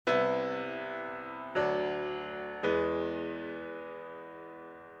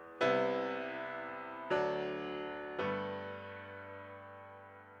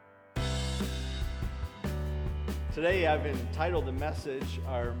Today I've entitled the message,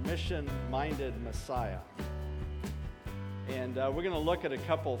 Our Mission-Minded Messiah. And we're going to look at a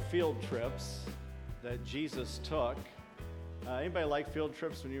couple field trips that Jesus took. Anybody like field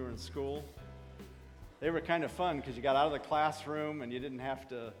trips when you were in school? They were kind of fun because you got out of the classroom and you didn't have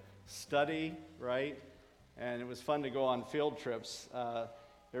to study, right? And it was fun to go on field trips.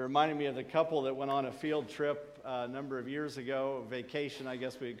 It reminded me of the couple that went on a field trip a number of years ago, a vacation, I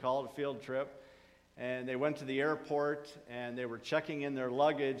guess we'd call it, a field trip. And they went to the airport and they were checking in their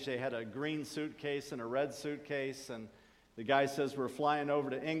luggage. They had a green suitcase and a red suitcase. And the guy says, "We're flying over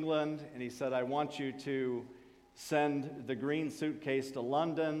to England." And he said, "I want you to send the green suitcase to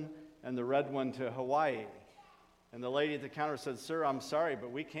London and the red one to Hawaii." And the lady at the counter said, "Sir, I'm sorry,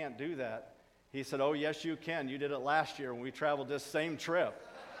 but we can't do that." He said, "Oh, yes, you can. You did it last year when we traveled this same trip."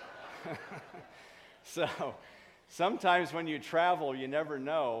 So sometimes when you travel, you never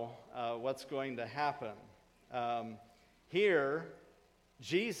know what's going to happen. Here,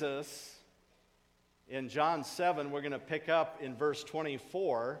 Jesus, in John 7, we're going to pick up in verse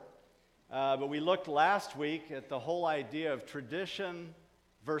 24. But we looked last week at the whole idea of tradition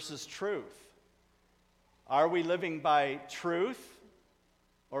versus truth. Are we living by truth,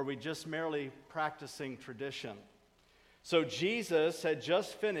 or are we just merely practicing tradition? So Jesus had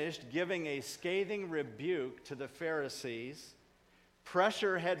just finished giving a scathing rebuke to the Pharisees.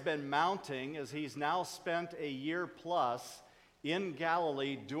 Pressure had been mounting as he's now spent a year plus in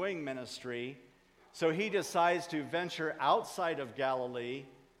Galilee doing ministry. So he decides to venture outside of Galilee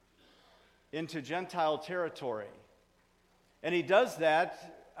into Gentile territory. And he does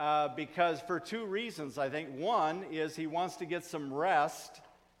that because for two reasons, I think. One is he wants to get some rest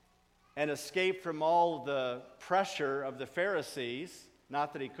and escape from all the pressure of the Pharisees.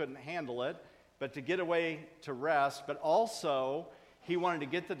 Not that he couldn't handle it, but to get away to rest. But also, he wanted to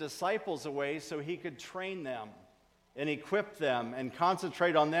get the disciples away so he could train them and equip them and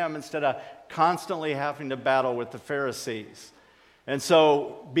concentrate on them instead of constantly having to battle with the Pharisees. And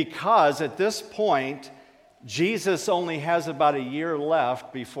so, because at this point, Jesus only has about a year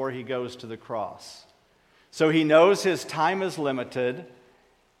left before he goes to the cross. So he knows his time is limited.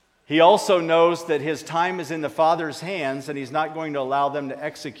 He also knows that his time is in the Father's hands and he's not going to allow them to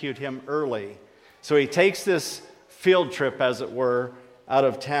execute him early. So he takes this field trip, as it were, out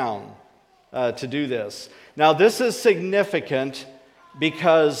of town to do this. Now, this is significant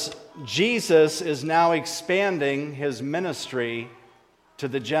because Jesus is now expanding his ministry to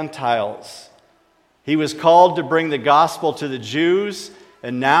the Gentiles. He was called to bring the gospel to the Jews,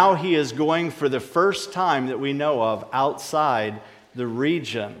 and now he is going for the first time that we know of outside the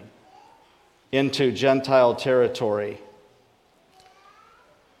region into Gentile territory.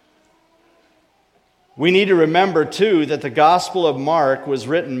 We need to remember, too, that the Gospel of Mark was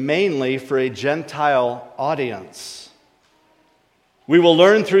written mainly for a Gentile audience. We will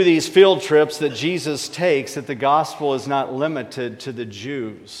learn through these field trips that Jesus takes that the gospel is not limited to the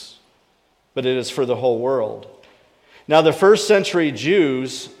Jews, but it is for the whole world. Now, the first century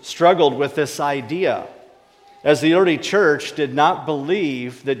Jews struggled with this idea, as the early church did not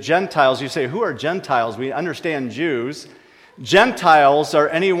believe that Gentiles, you say, who are Gentiles? We understand Jews. Gentiles are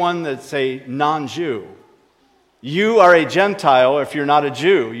anyone that's a non-Jew. You are a Gentile if you're not a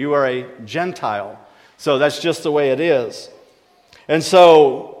Jew. You are a Gentile. So that's just the way it is. And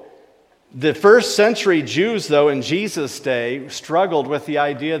so the first century Jews, though, in Jesus' day, struggled with the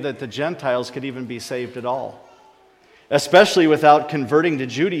idea that the Gentiles could even be saved at all, especially without converting to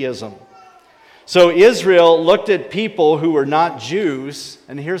Judaism. So Israel looked at people who were not Jews,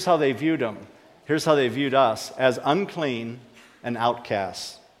 and here's how they viewed them. Here's how they viewed us, as unclean and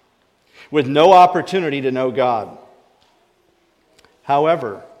outcasts, with no opportunity to know God.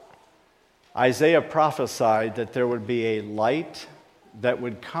 However, Isaiah prophesied that there would be a light that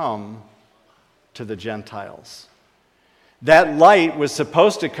would come to the Gentiles. That light was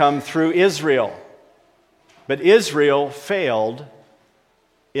supposed to come through Israel, but Israel failed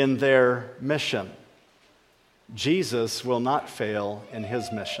in their mission. Jesus will not fail in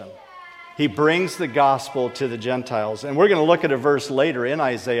his mission. He brings the gospel to the Gentiles. And we're going to look at a verse later in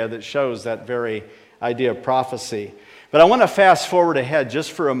Isaiah that shows that very idea of prophecy. But I want to fast forward ahead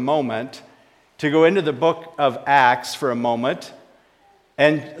just for a moment to go into the book of Acts for a moment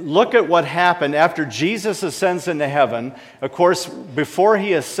and look at what happened after Jesus ascends into heaven. Of course, before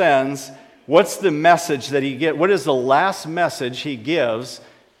he ascends, what's the message that he gives? What is the last message he gives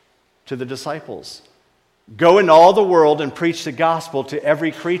to the disciples? Go into all the world and preach the gospel to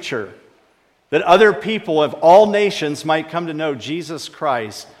every creature, that other people of all nations might come to know Jesus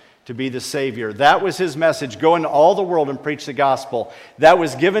Christ to be the Savior. That was his message. Go into all the world and preach the gospel. That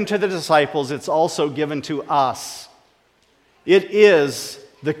was given to the disciples. It's also given to us. It is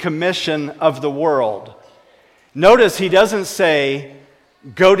the commission of the world. Notice he doesn't say,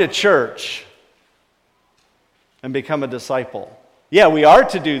 go to church and become a disciple. Yeah, we are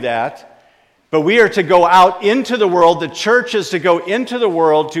to do that, but we are to go out into the world. The church is to go into the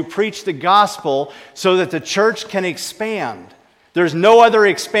world to preach the gospel so that the church can expand. There's no other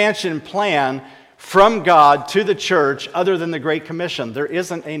expansion plan from God to the church other than the Great Commission. There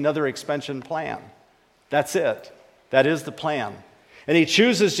isn't another expansion plan. That's it. That is the plan. And he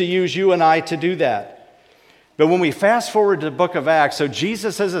chooses to use you and I to do that. But when we fast forward to the book of Acts, so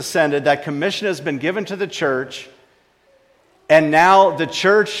Jesus has ascended, that commission has been given to the church, and now the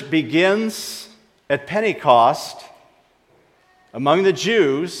church begins at Pentecost among the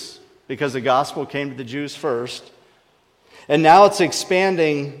Jews, because the gospel came to the Jews first. And now it's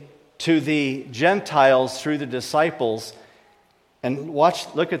expanding to the Gentiles through the disciples. And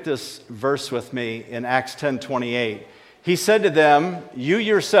look at this verse with me in Acts 10:28. He said to them, you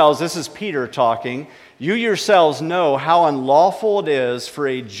yourselves, this is Peter talking, you yourselves know how unlawful it is for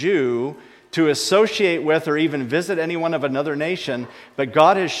a Jew to associate with or even visit anyone of another nation, but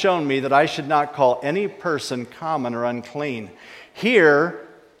God has shown me that I should not call any person common or unclean. Here,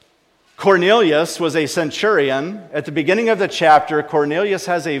 Cornelius was a centurion. At the beginning of the chapter, Cornelius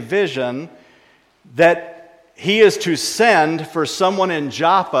has a vision that he is to send for someone in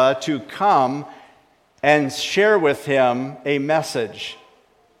Joppa to come and share with him a message.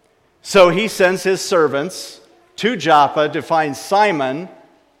 So he sends his servants to Joppa to find Simon,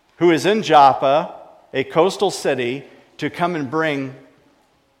 who is in Joppa, a coastal city, to come and bring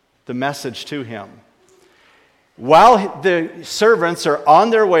the message to him. While the servants are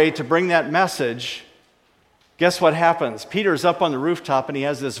on their way to bring that message, guess what happens? Peter's up on the rooftop and he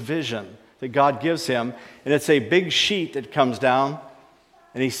has this vision that God gives him, and it's a big sheet that comes down,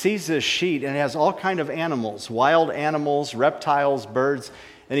 and he sees this sheet and it has all kind of animals, wild animals, reptiles, birds,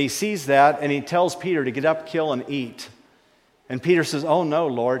 and he sees that and he tells Peter to get up, kill, and eat. And Peter says, oh no,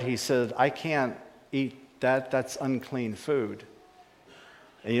 Lord. He said, I can't eat that. That's unclean food.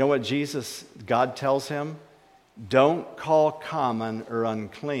 And you know what God tells him? Don't call common or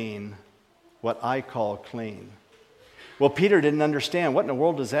unclean what I call clean. Well, Peter didn't understand. What in the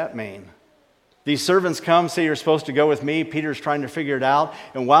world does that mean? These servants come, say you're supposed to go with me. Peter's trying to figure it out.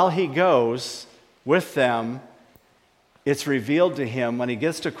 And while he goes with them, it's revealed to him when he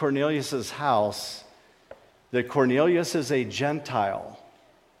gets to Cornelius' house that Cornelius is a Gentile.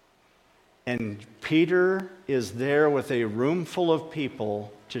 And Peter is there with a room full of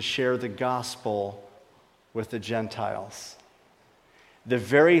people to share the gospel with the Gentiles. The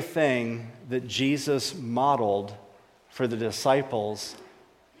very thing that Jesus modeled for the disciples,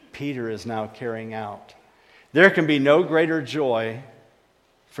 Peter is now carrying out. There can be no greater joy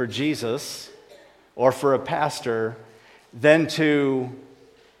for Jesus or for a pastor than to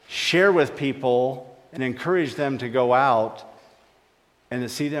share with people and encourage them to go out and to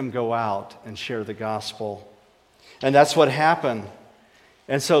see them go out and share the gospel. And that's what happened.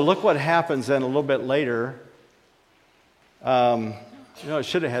 And so look what happens then a little bit later. It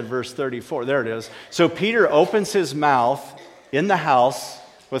should have had verse 34. There it is. So Peter opens his mouth in the house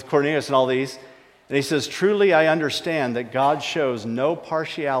with Cornelius and all these, and he says, truly I understand that God shows no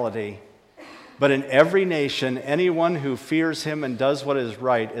partiality, but in every nation, anyone who fears him and does what is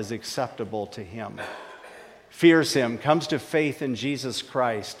right is acceptable to him. Fears him, comes to faith in Jesus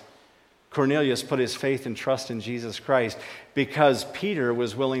Christ. Cornelius put his faith and trust in Jesus Christ because Peter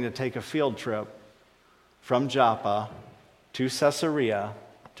was willing to take a field trip from Joppa to Caesarea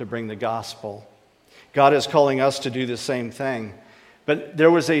to bring the gospel. God is calling us to do the same thing. But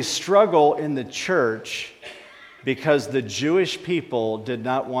there was a struggle in the church because the Jewish people did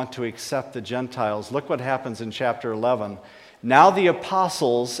not want to accept the Gentiles. Look what happens in chapter 11. Now the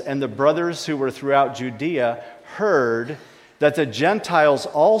apostles and the brothers who were throughout Judea heard that the Gentiles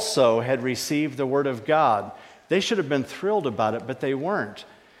also had received the word of God. They should have been thrilled about it, but they weren't.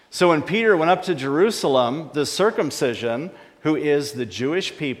 So when Peter went up to Jerusalem, the circumcision, who is the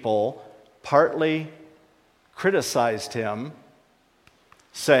Jewish people, partly criticized him,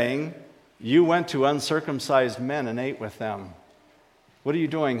 saying, you went to uncircumcised men and ate with them. What are you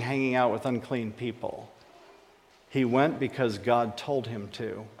doing hanging out with unclean people? He went because God told him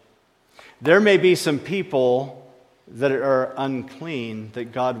to. There may be some people that are unclean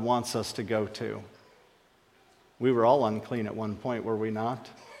that God wants us to go to. We were all unclean at one point, were we not?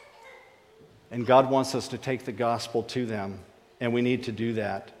 And God wants us to take the gospel to them, and we need to do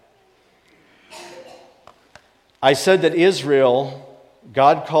that. I said that Israel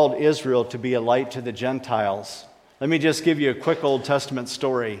God called Israel to be a light to the Gentiles. Let me just give you a quick Old Testament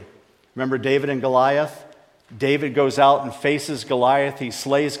story. Remember David and Goliath? David goes out and faces Goliath. He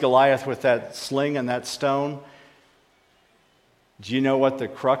slays Goliath with that sling and that stone. Do you know what the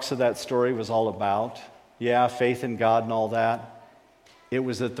crux of that story was all about? Yeah, faith in God and all that. It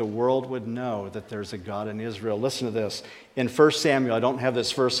was that the world would know that there's a God in Israel. Listen to this. In 1 Samuel, I don't have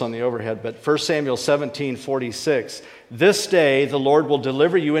this verse on the overhead, but 1 Samuel 17:46, "This day the Lord will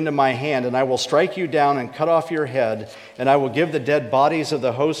deliver you into my hand, and I will strike you down and cut off your head, and I will give the dead bodies of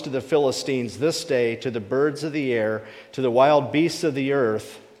the host of the Philistines this day to the birds of the air, to the wild beasts of the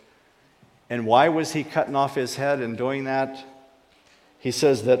earth." And why was he cutting off his head and doing that? He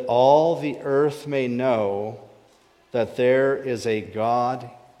says that all the earth may know that there is a God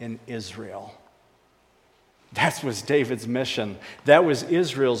in Israel. That was David's mission. That was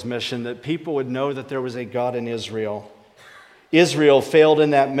Israel's mission, that people would know that there was a God in Israel. Israel failed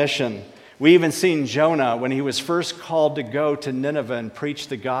in that mission. We even seen Jonah, when he was first called to go to Nineveh and preach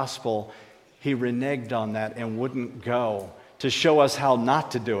the gospel, he reneged on that and wouldn't go to show us how not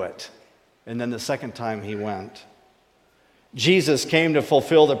to do it. And then the second time he went. Jesus came to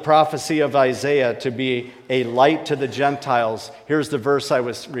fulfill the prophecy of Isaiah to be a light to the Gentiles. Here's the verse I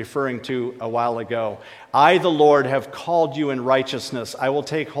was referring to a while ago. "I, the Lord, have called you in righteousness. I will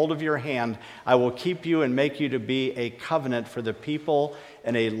take hold of your hand. I will keep you and make you to be a covenant for the people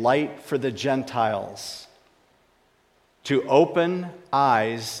and a light for the Gentiles. To open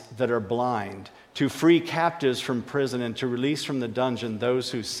eyes that are blind, to free captives from prison, and to release from the dungeon those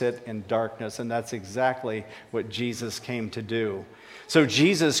who sit in darkness." And that's exactly what Jesus came to do. So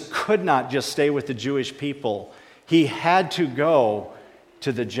Jesus could not just stay with the Jewish people. He had to go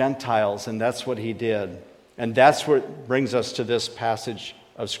to the Gentiles, and that's what he did. And that's what brings us to this passage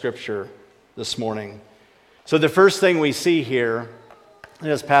of Scripture this morning. So the first thing we see here in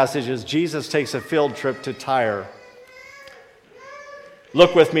this passage is Jesus takes a field trip to Tyre.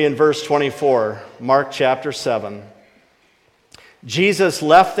 Look with me in verse 24, Mark chapter 7. "Jesus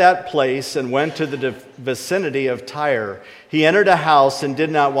left that place and went to the vicinity of Tyre. He entered a house and did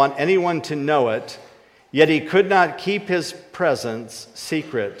not want anyone to know it, yet he could not keep his presence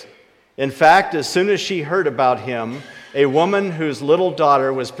secret. In fact, as soon as she heard about him, a woman whose little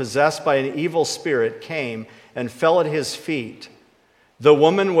daughter was possessed by an evil spirit came and fell at his feet. The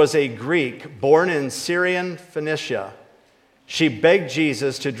woman was a Greek born in Syrian Phoenicia. She begged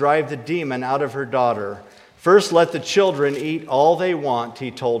Jesus to drive the demon out of her daughter. 'First, let the children eat all they want,'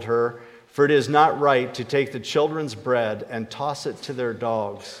 he told her, 'for it is not right to take the children's bread and toss it to their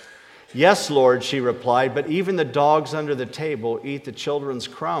dogs.' 'Yes, Lord,' she replied, 'but even the dogs under the table eat the children's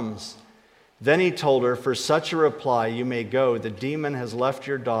crumbs.' Then he told her, 'For such a reply you may go. The demon has left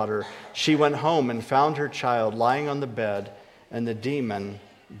your daughter.' She went home and found her child lying on the bed and the demon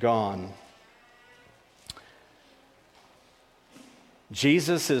gone."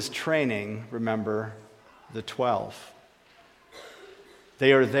 Jesus is training, remember, the 12.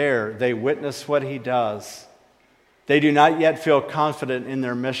 They are there. They witness what he does. They do not yet feel confident in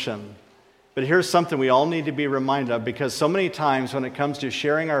their mission. But here's something we all need to be reminded of, because so many times when it comes to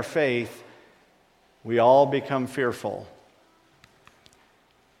sharing our faith, we all become fearful.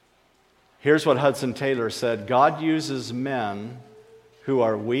 Here's what Hudson Taylor said: "God uses men who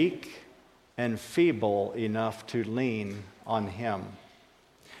are weak and feeble enough to lean on him."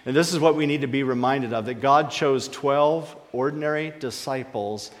 And this is what we need to be reminded of, that God chose 12 ordinary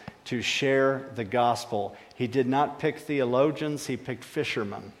disciples to share the gospel. He did not pick theologians, he picked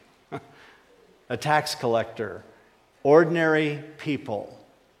fishermen, a tax collector, ordinary people.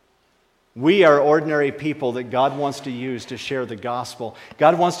 We are ordinary people that God wants to use to share the gospel.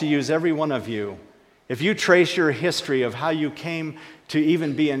 God wants to use every one of you. If you trace your history of how you came to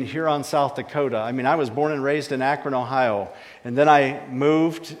even be in Huron, South Dakota. I mean, I was born and raised in Akron, Ohio, and then I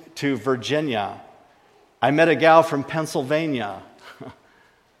moved to Virginia. I met a gal from Pennsylvania,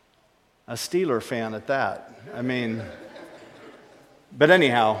 a Steeler fan at that. I mean, but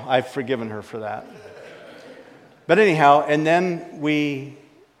anyhow, I've forgiven her for that. But anyhow, and then we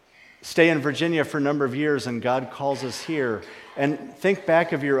stay in Virginia for a number of years, and God calls us here. And think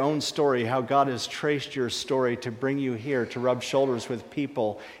back of your own story, how God has traced your story to bring you here, to rub shoulders with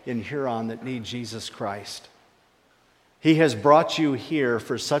people in Huron that need Jesus Christ. He has brought you here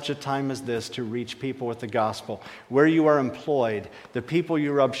for such a time as this to reach people with the gospel. Where you are employed, the people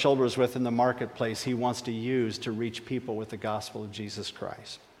you rub shoulders with in the marketplace, he wants to use to reach people with the gospel of Jesus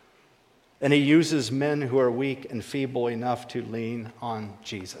Christ. And he uses men who are weak and feeble enough to lean on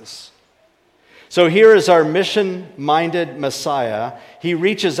Jesus. So here is our mission-minded Messiah. He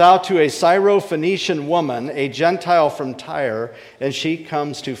reaches out to a Syrophoenician woman, a Gentile from Tyre, and she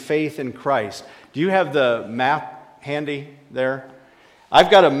comes to faith in Christ. Do you have the map handy there? I've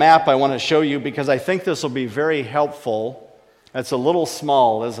got a map I want to show you because I think this will be very helpful. It's a little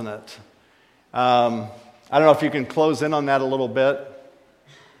small, isn't it? I don't know if you can close in on that a little bit.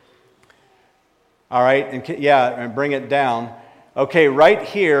 All right, and bring it down. Okay, right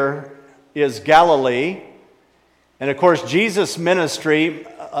here is Galilee. And of course, Jesus' ministry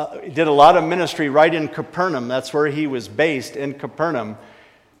did a lot of ministry right in Capernaum. That's where he was based, in Capernaum,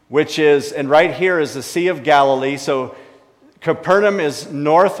 and right here is the Sea of Galilee. So Capernaum is just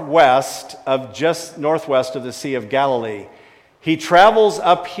northwest of the Sea of Galilee. He travels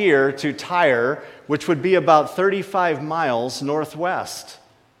up here to Tyre, which would be about 35 miles northwest.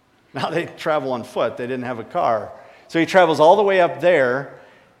 Now they travel on foot, they didn't have a car. So he travels all the way up there,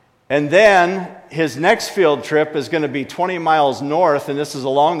 and then his next field trip is going to be 20 miles north, and this is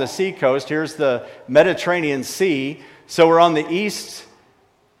along the seacoast. Here's the Mediterranean Sea. So we're on the east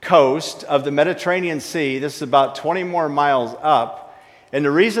coast of the Mediterranean Sea. This is about 20 more miles up. And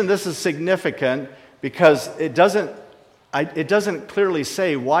the reason this is significant, because it doesn't clearly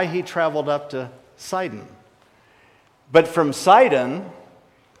say why he traveled up to Sidon. But from Sidon,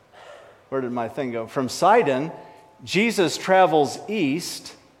 where did my thing go? From Sidon, Jesus travels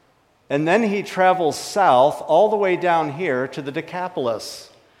east, and then he travels south all the way down here to the Decapolis.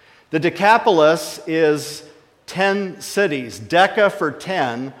 The Decapolis is 10 cities. Deca for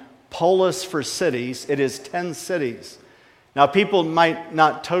 10, polis for cities. It is 10 cities. Now, people might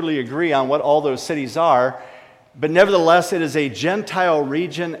not totally agree on what all those cities are, but nevertheless, it is a Gentile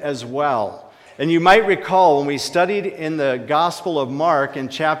region as well. And you might recall when we studied in the Gospel of Mark in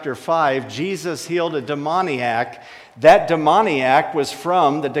chapter 5, Jesus healed a demoniac. That demoniac was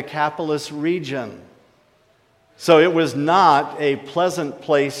from the Decapolis region. So it was not a pleasant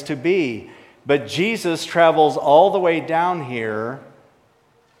place to be. But Jesus travels all the way down here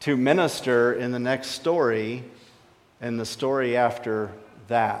to minister in the next story and the story after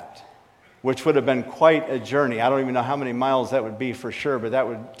that, which would have been quite a journey. I don't even know how many miles that would be for sure, but that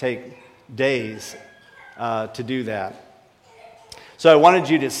would take days to do that. So I wanted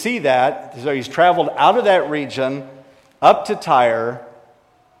you to see that. So he's traveled out of that region up to Tyre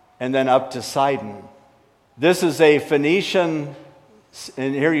and then up to Sidon. This is a Phoenician,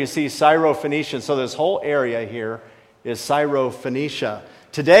 and here you see Syrophoenician. So this whole area here is Syrophoenicia.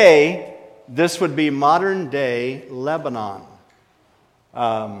 Today, this would be modern day Lebanon.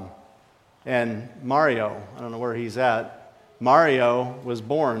 And Mario, I don't know where he's at. Mario was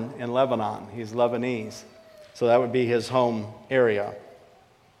born in Lebanon. He's Lebanese. So that would be his home area.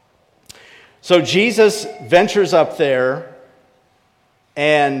 So Jesus ventures up there,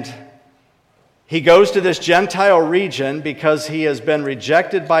 and he goes to this Gentile region because he has been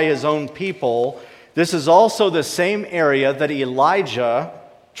rejected by his own people. This is also the same area that Elijah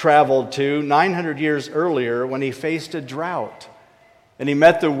traveled to 900 years earlier when he faced a drought. And he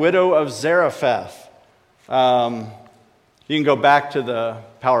met the widow of Zarephath. You can go back to the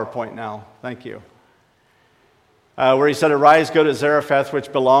PowerPoint now. Thank you. Where he said, "Arise, go to Zarephath,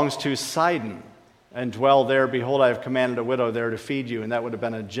 which belongs to Sidon, and dwell there. Behold, I have commanded a widow there to feed you." And that would have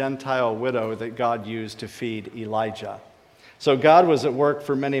been a Gentile widow that God used to feed Elijah. So God was at work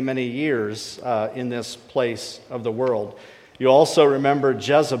for many, many years in this place of the world. You also remember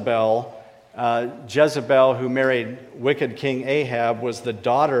Jezebel. Jezebel, who married wicked King Ahab, was the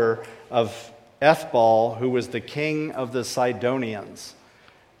daughter of Ethbal, who was the king of the Sidonians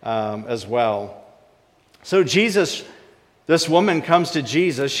as well. So this woman comes to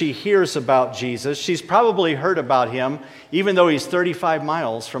Jesus. She hears about Jesus. She's probably heard about him, even though he's 35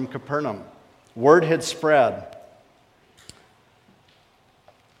 miles from Capernaum. Word had spread.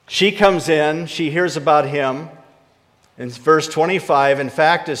 She comes in. She hears about him. In verse 25, in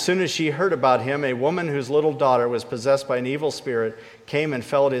fact, as soon as she heard about him, a woman whose little daughter was possessed by an evil spirit came and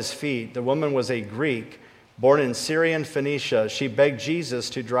fell at his feet. The woman was a Greek, born in Syrian Phoenicia. She begged Jesus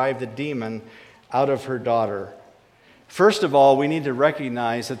to drive the demon out of her daughter. First of all, we need to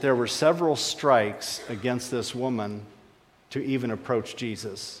recognize that there were several strikes against this woman to even approach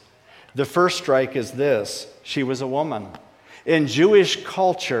Jesus. The first strike is this: she was a woman. In Jewish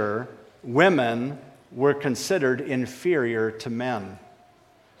culture, women were considered inferior to men.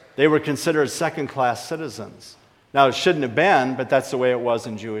 They were considered second-class citizens. Now, it shouldn't have been, but that's the way it was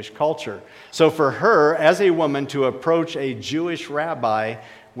in Jewish culture. So for her, as a woman, to approach a Jewish rabbi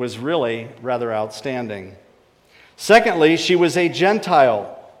was really rather outstanding. Secondly, she was a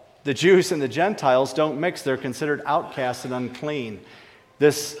Gentile. The Jews and the Gentiles don't mix. They're considered outcasts and unclean.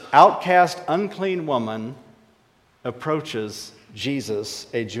 This outcast, unclean woman approaches Jesus,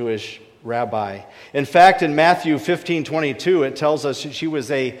 a Jewish rabbi. In fact, in Matthew 15:22, it tells us she was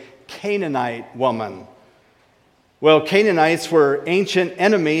a Canaanite woman. Well, Canaanites were ancient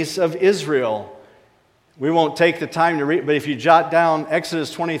enemies of Israel. We won't take the time to read, but if you jot down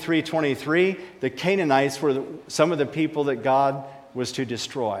Exodus 23:23, the Canaanites were some of the people that God was to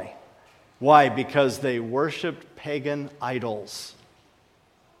destroy. Why? Because they worshiped pagan idols.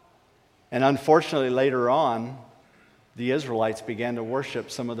 And unfortunately, later on, the Israelites began to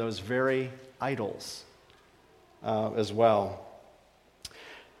worship some of those very idols as well.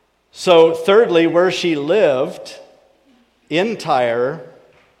 So, thirdly, where she lived, in Tyre,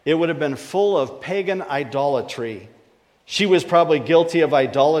 it would have been full of pagan idolatry. She was probably guilty of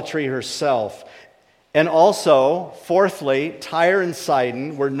idolatry herself. And also, fourthly, Tyre and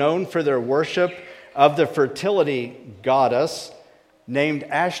Sidon were known for their worship of the fertility goddess named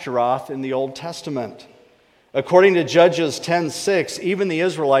Ashtaroth in the Old Testament. According to Judges 10:6, even the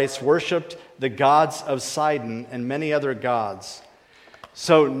Israelites worshiped the gods of Sidon and many other gods.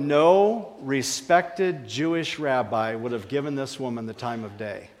 So no respected Jewish rabbi would have given this woman the time of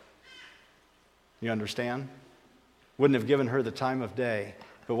day. You understand? Wouldn't have given her the time of day.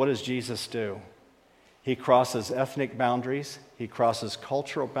 But what does Jesus do? He crosses ethnic boundaries. He crosses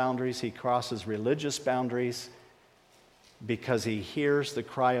cultural boundaries. He crosses religious boundaries because he hears the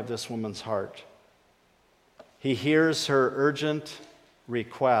cry of this woman's heart. He hears her urgent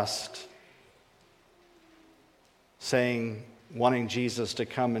request wanting Jesus to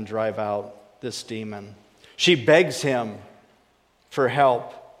come and drive out this demon. She begs him for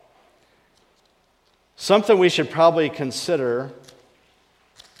help. Something we should probably consider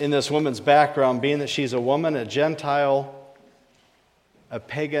in this woman's background, being that she's a woman, a Gentile, a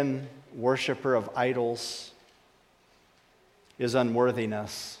pagan worshiper of idols, is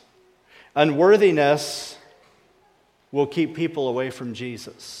unworthiness. Unworthiness will keep people away from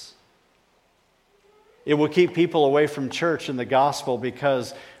Jesus. It will keep people away from church and the gospel,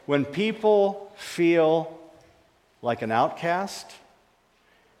 because when people feel like an outcast,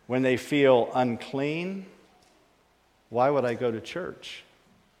 when they feel unclean, why would I go to church?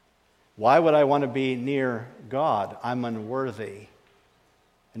 Why would I want to be near God? I'm unworthy.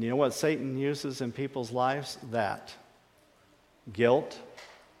 And you know what Satan uses in people's lives? That. Guilt,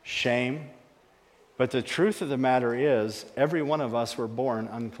 shame. But the truth of the matter is, every one of us were born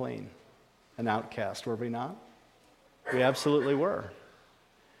unclean, an outcast, were we not? We absolutely were.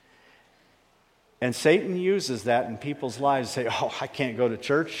 And Satan uses that in people's lives to say, oh, I can't go to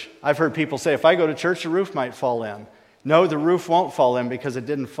church. I've heard people say, if I go to church, the roof might fall in. No, the roof won't fall in because it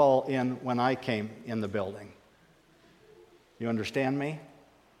didn't fall in when I came in the building. You understand me?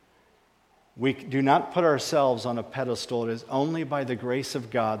 We do not put ourselves on a pedestal. It is only by the grace of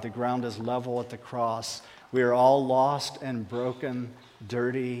God. The ground is level at the cross. We are all lost and broken,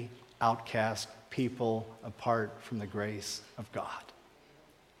 dirty, outcast people apart from the grace of God.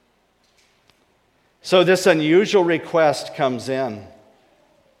 So this unusual request comes in.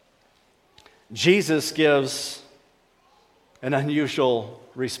 Jesus gives an unusual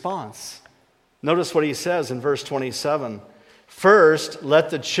response. Notice what he says in verse 27. First, let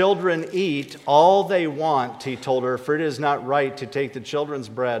the children eat all they want, he told her, for it is not right to take the children's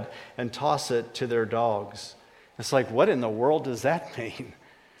bread and toss it to their dogs. It's like, what in the world does that mean?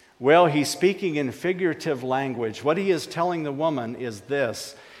 Well, he's speaking in figurative language. What he is telling the woman is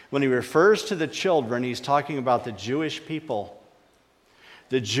this. When he refers to the children, he's talking about the Jewish people.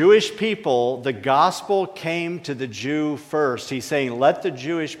 The Jewish people, the gospel came to the Jew first. He's saying, let the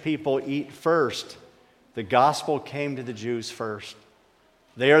Jewish people eat first. The gospel came to the Jews first.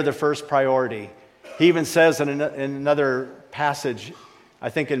 They are the first priority. He even says in another passage, I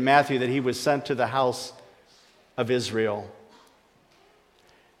think in Matthew, that he was sent to the house of Israel.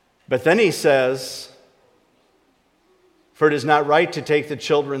 But then he says, for it is not right to take the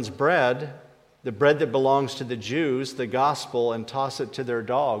children's bread, the bread that belongs to the Jews, the gospel, and toss it to their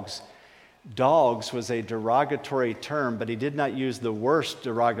dogs. Dogs was a derogatory term, but he did not use the worst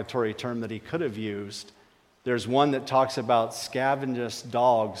derogatory term that he could have used. There's one that talks about scavengous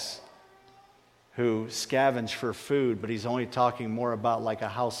dogs who scavenge for food, but he's only talking more about like a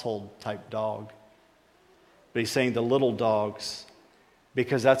household type dog. But he's saying the little dogs,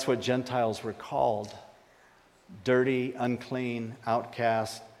 because that's what Gentiles were called. Dirty, unclean,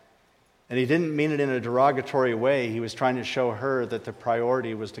 outcast. And he didn't mean it in a derogatory way. He was trying to show her that the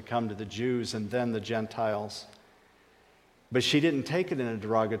priority was to come to the Jews and then the Gentiles. But she didn't take it in a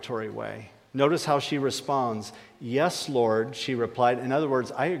derogatory way. Notice how she responds. Yes, Lord, she replied. In other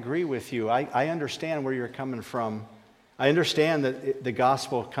words, I agree with you. I understand where you're coming from. I understand that the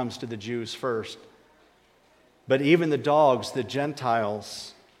gospel comes to the Jews first. But even the dogs, the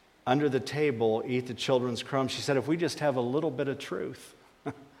Gentiles, under the table eat the children's crumbs. She said, if we just have a little bit of truth,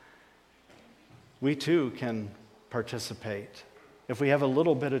 we too can participate. If we have a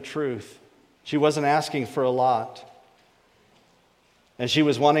little bit of truth. She wasn't asking for a lot. And she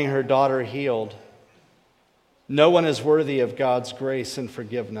was wanting her daughter healed. No one is worthy of God's grace and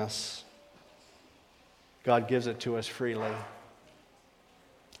forgiveness. God gives it to us freely.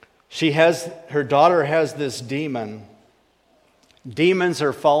 Her daughter has this demon. Demons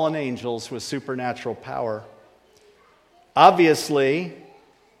are fallen angels with supernatural power. Obviously,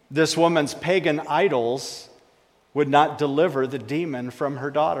 this woman's pagan idols would not deliver the demon from her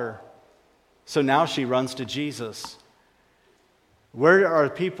daughter. So now she runs to Jesus. Where are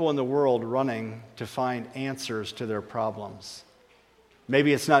people in the world running to find answers to their problems?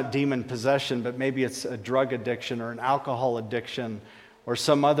 Maybe it's not demon possession, but maybe it's a drug addiction or an alcohol addiction or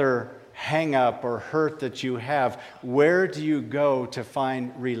some other hang-up or hurt that you have. Where do you go to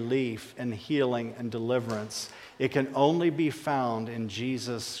find relief and healing and deliverance? It can only be found in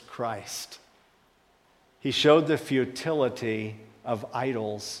Jesus Christ. He showed the futility of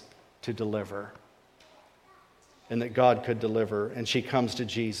idols to deliver, and that God could deliver, and she comes to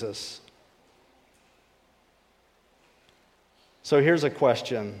Jesus. So here's a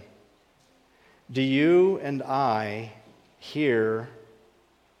question. Do you and I hear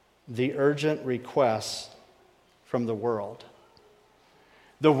the urgent requests from the world?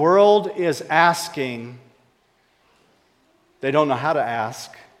 The world is asking. They don't know how to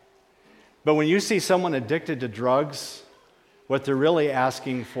ask. But when you see someone addicted to drugs, what they're really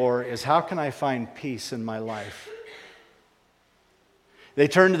asking for is, how can I find peace in my life? They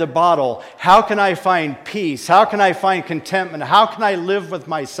turn to the bottle. How can I find peace? How can I find contentment? How can I live with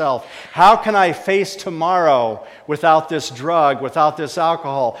myself? How can I face tomorrow without this drug, without this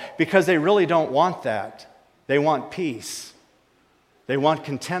alcohol? Because they really don't want that. They want peace. They want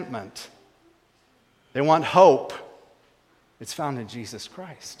contentment. They want hope. It's found in Jesus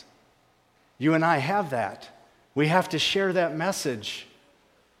Christ. You and I have that. We have to share that message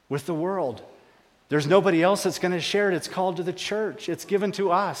with the world. There's nobody else that's going to share it. It's called to the church. It's given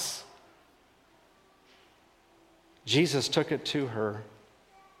to us. Jesus took it to her.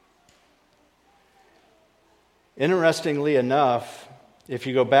 Interestingly enough, if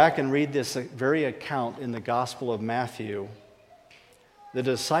you go back and read this very account in the Gospel of Matthew, the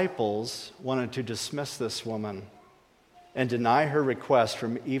disciples wanted to dismiss this woman and deny her request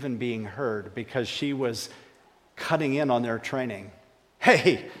from even being heard because she was cutting in on their training.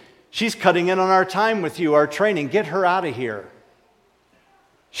 Hey, she's cutting in on our time with you, our training. Get her out of here.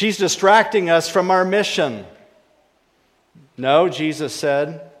 She's distracting us from our mission. No, Jesus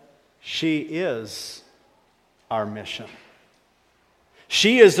said, she is our mission.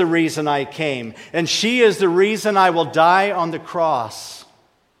 She is the reason I came, and she is the reason I will die on the cross.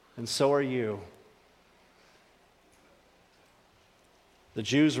 And so are you. The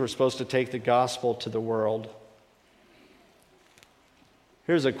Jews were supposed to take the gospel to the world.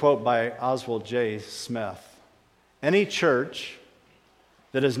 Here's a quote by Oswald J. Smith. Any church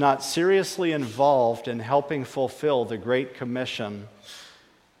that is not seriously involved in helping fulfill the Great Commission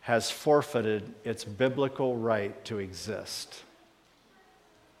has forfeited its biblical right to exist.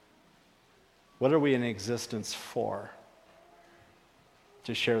 What are we in existence for?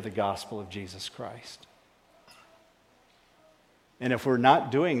 To share the gospel of Jesus Christ. And if we're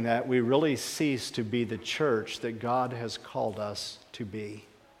not doing that, we really cease to be the church that God has called us to be.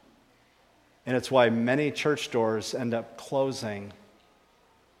 And it's why many church doors end up closing,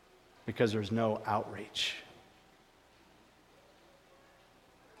 because there's no outreach.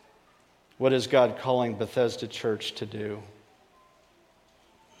 What is God calling Bethesda Church to do?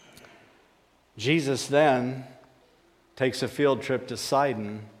 Jesus then takes a field trip to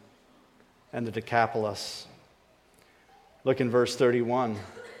Sidon and the Decapolis. Look in verse 31.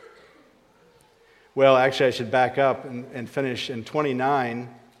 Well, actually, I should back up and finish in 29.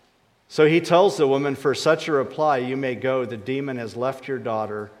 So he tells the woman, for such a reply, you may go. The demon has left your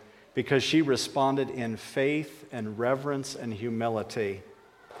daughter, because she responded in faith and reverence and humility.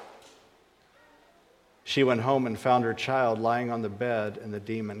 She went home and found her child lying on the bed and the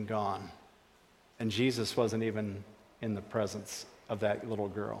demon gone. And Jesus wasn't even in the presence of that little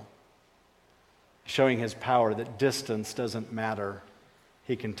girl, showing his power that distance doesn't matter.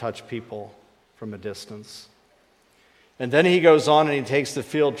 He can touch people from a distance. And then he goes on and he takes the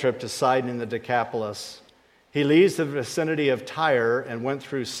field trip to Sidon in the Decapolis. He leaves the vicinity of Tyre and went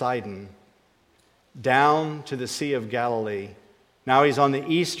through Sidon, down to the Sea of Galilee. Now he's on the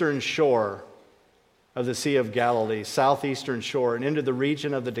eastern shore. of the Sea of Galilee, southeastern shore, and into the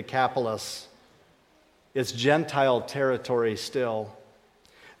region of the Decapolis. It's Gentile territory still.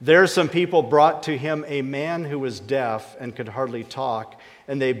 There some people brought to him a man who was deaf and could hardly talk,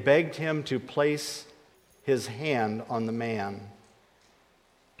 and they begged him to place his hand on the man.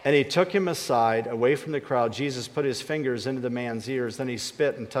 And he took him aside, away from the crowd. Jesus put his fingers into the man's ears. Then he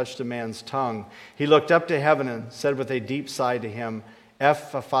spit and touched the man's tongue. He looked up to heaven and said with a deep sigh to him,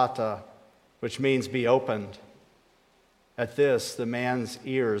 Ephphatha, which means be opened. At this, the man's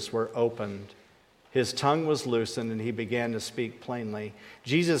ears were opened. His tongue was loosened, and he began to speak plainly.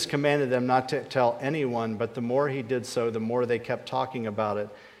 Jesus commanded them not to tell anyone, but the more he did so, the more they kept talking about it.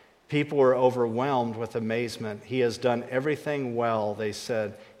 People were overwhelmed with amazement. He has done everything well, they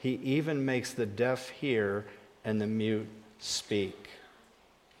said. He even makes the deaf hear and the mute speak.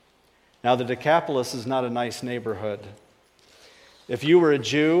 Now, the Decapolis is not a nice neighborhood. If you were a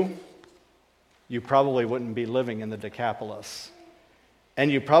Jew, you probably wouldn't be living in the Decapolis. And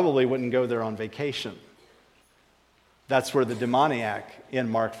you probably wouldn't go there on vacation. That's where the demoniac in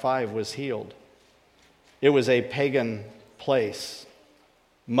Mark 5 was healed. It was a pagan place.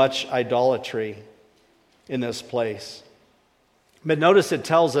 Much idolatry in this place. But notice it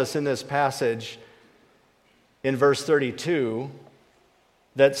tells us in this passage, in verse 32,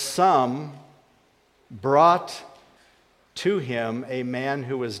 that some brought to him a man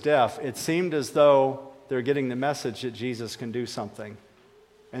who was deaf. It seemed as though they're getting the message that Jesus can do something,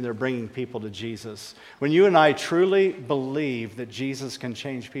 and they're bringing people to Jesus. When you and I truly believe that Jesus can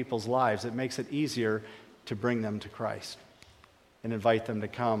change people's lives, it makes it easier to bring them to Christ and invite them to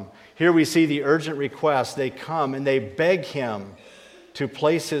come. Here we see the urgent request. They come and they beg him to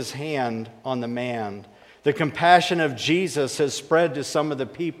place his hand on the man. The compassion of Jesus has spread to some of the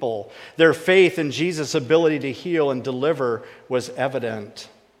people. Their faith in Jesus' ability to heal and deliver was evident.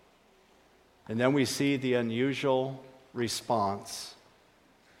 And then we see the unusual response.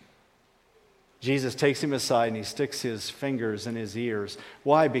 Jesus takes him aside and he sticks his fingers in his ears.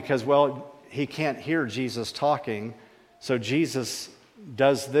 Why? Because, he can't hear Jesus talking. So Jesus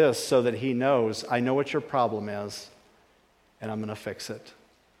does this so that he knows, I know what your problem is, and I'm going to fix it.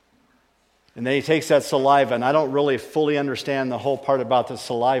 And then he takes that saliva, and I don't really fully understand the whole part about the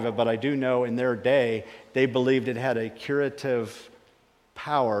saliva, but I do know in their day, they believed it had a curative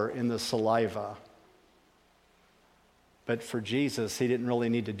power in the saliva. But for Jesus, he didn't really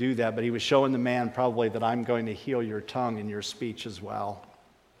need to do that, but he was showing the man probably that I'm going to heal your tongue and your speech as well.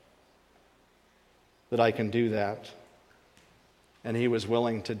 That I can do that. And he was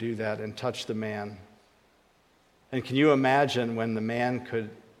willing to do that and touch the man. And can you imagine when the man could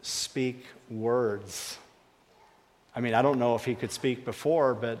speak words? I mean, I don't know if he could speak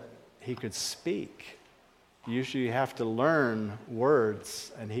before, but he could speak. Usually you have to learn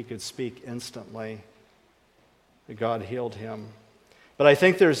words, and he could speak instantly. God healed him. But I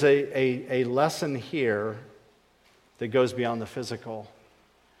think there's a lesson here that goes beyond the physical.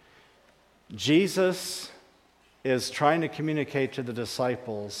 Jesus is trying to communicate to the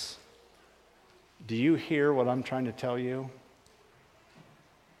disciples, do you hear what I'm trying to tell you?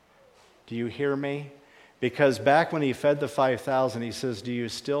 Do you hear me? Because back when he fed the 5,000, he says, do you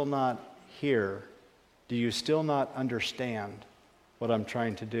still not hear? Do you still not understand what I'm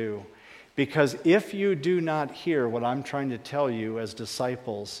trying to do? Because if you do not hear what I'm trying to tell you as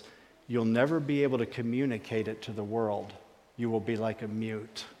disciples, you'll never be able to communicate it to the world. You will be like a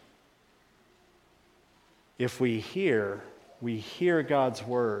mute. If we hear God's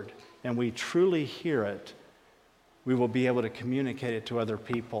word, and we truly hear it, we will be able to communicate it to other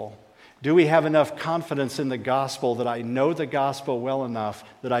people. Do we have enough confidence in the gospel that I know the gospel well enough,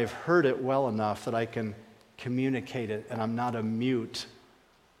 that I've heard it well enough, that I can communicate it, and I'm not a mute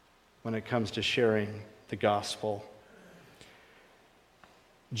when it comes to sharing the gospel?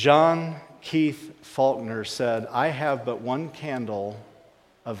 John Keith Faulkner said, I have but one candle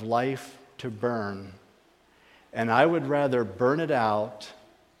of life to burn, and I would rather burn it out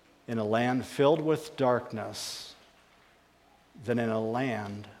in a land filled with darkness than in a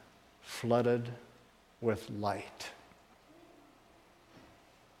land flooded with light.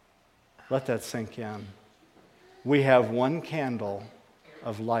 Let that sink in. We have one candle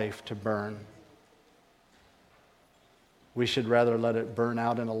of life to burn. We should rather let it burn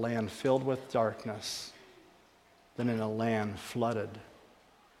out in a land filled with darkness than in a land flooded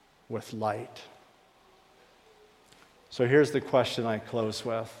with light. So here's the question I close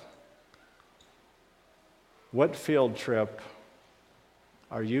with. What field trip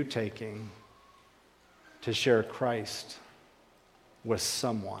are you taking to share Christ with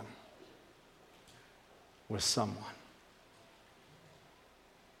someone? With someone.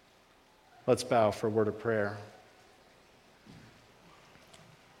 Let's bow for a word of prayer.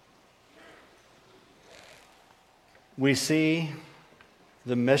 We see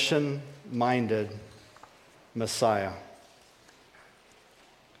the mission-minded Messiah.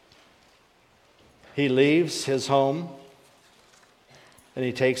 He leaves his home and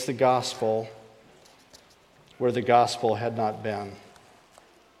he takes the gospel where the gospel had not been.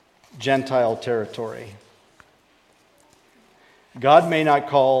 Gentile territory. God may not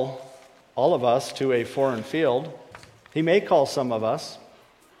call all of us to a foreign field. He may call some of us.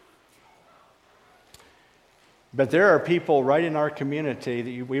 But there are people right in our community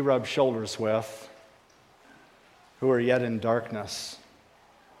that we rub shoulders with who are yet in darkness,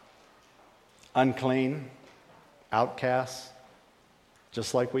 unclean, outcasts,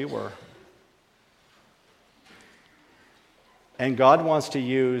 just like we were. And God wants to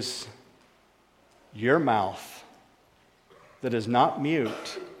use your mouth that is not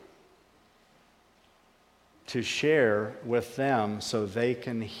mute to share with them so they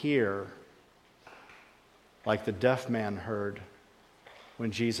can hear, like the deaf man heard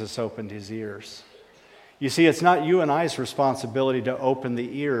when Jesus opened his ears. You see, it's not you and I's responsibility to open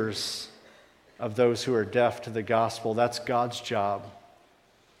the ears of those who are deaf to the gospel. That's God's job.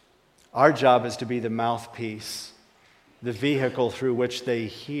 Our job is to be the mouthpiece, the vehicle through which they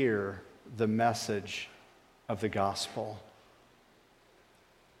hear the message of the gospel.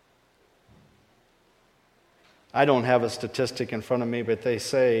 I don't have a statistic in front of me, but they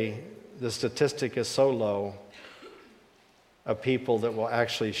say the statistic is so low of people that will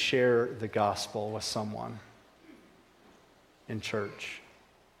actually share the gospel with someone in church.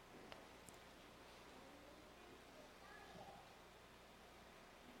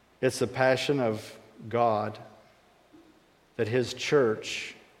 It's the passion of God that his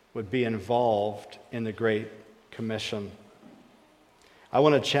church would be involved in the Great Commission. I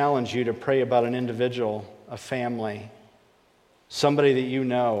want to challenge you to pray about an individual, a family, somebody that you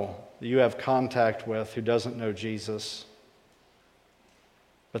know, that you have contact with who doesn't know Jesus,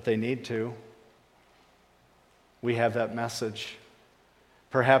 but they need to. We have that message.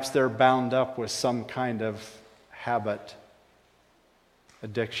 Perhaps they're bound up with some kind of habit,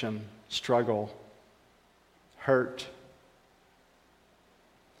 addiction, struggle, hurt.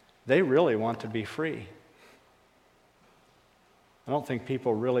 They really want to be free. I don't think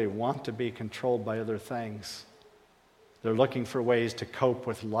people really want to be controlled by other things. They're looking for ways to cope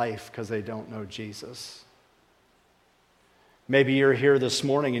with life because they don't know Jesus. Maybe you're here this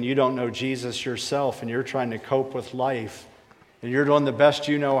morning and you don't know Jesus yourself and you're trying to cope with life and you're doing the best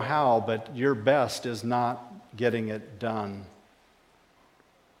you know how, but your best is not getting it done.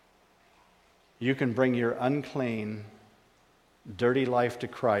 You can bring your unclean, dirty life to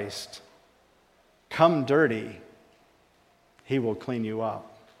Christ. Come dirty, he will clean you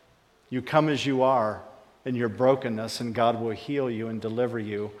up. You come as you are in your brokenness, and God will heal you and deliver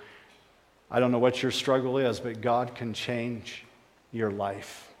you. I don't know what your struggle is, but God can change your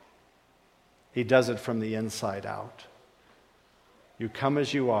life. He does it from the inside out. You come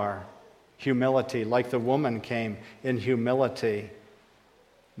as you are. Humility, like the woman came in humility.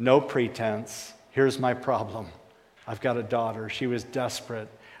 No pretense. Here's my problem. I've got a daughter. She was desperate.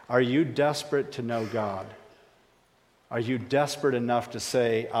 Are you desperate to know God? Are you desperate enough to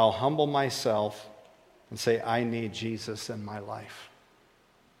say, I'll humble myself and say, I need Jesus in my life?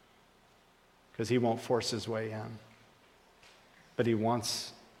 Because he won't force his way in. But he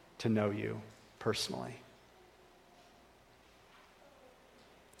wants to know you personally.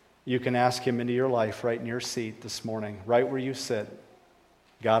 You can ask him into your life right in your seat this morning, right where you sit.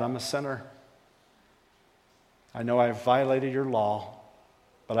 God, I'm a sinner. I know I've violated your law,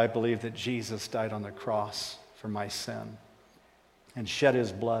 but I believe that Jesus died on the cross for my sin and shed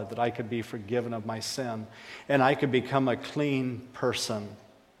his blood that I could be forgiven of my sin and I could become a clean person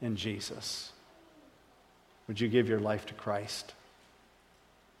in Jesus. Would you give your life to Christ?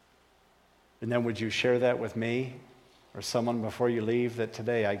 And then would you share that with me or someone before you leave, that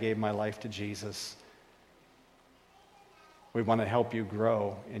today I gave my life to Jesus? We want to help you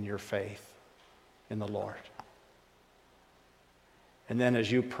grow in your faith in the Lord. And then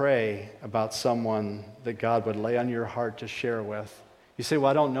as you pray about someone that God would lay on your heart to share with, you say, well,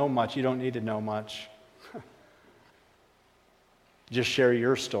 I don't know much. You don't need to know much. Just share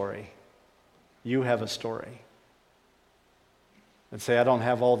your story. You have a story. And say, I don't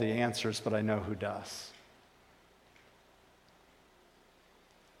have all the answers, but I know who does.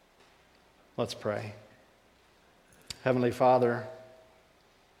 Let's pray. Heavenly Father,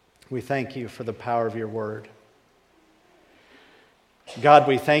 we thank you for the power of your word. God,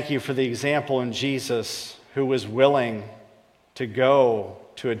 we thank you for the example in Jesus who was willing to go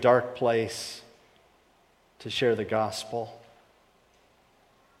to a dark place to share the gospel.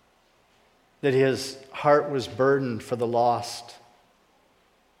 That his heart was burdened for the lost,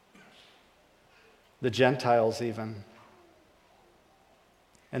 the Gentiles even.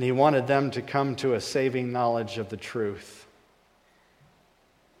 And he wanted them to come to a saving knowledge of the truth.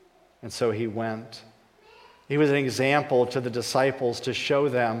 And so he went. He was an example to the disciples to show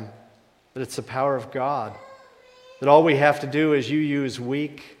them that it's the power of God. That all we have to do is you use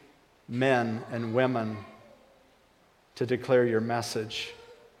weak men and women to declare your message.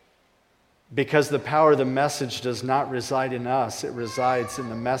 Because the power of the message does not reside in us, it resides in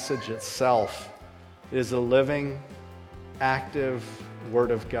the message itself. It is a living, active Word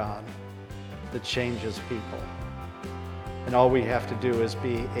of God that changes people. And all we have to do is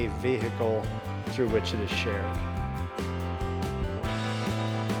be a vehicle through which it is shared.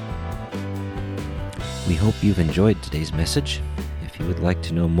 We hope you've enjoyed today's message. If you would like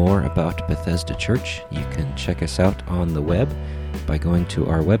to know more about Bethesda Church, you can check us out on the web by going to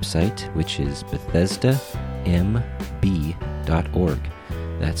our website, which is BethesdaMB.org.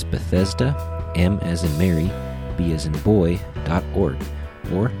 That's Bethesda, M as in Mary, B as in boy.org.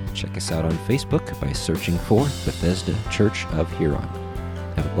 Or check us out on Facebook by searching for Bethesda Church of Huron.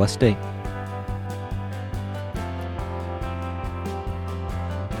 Have a blessed day.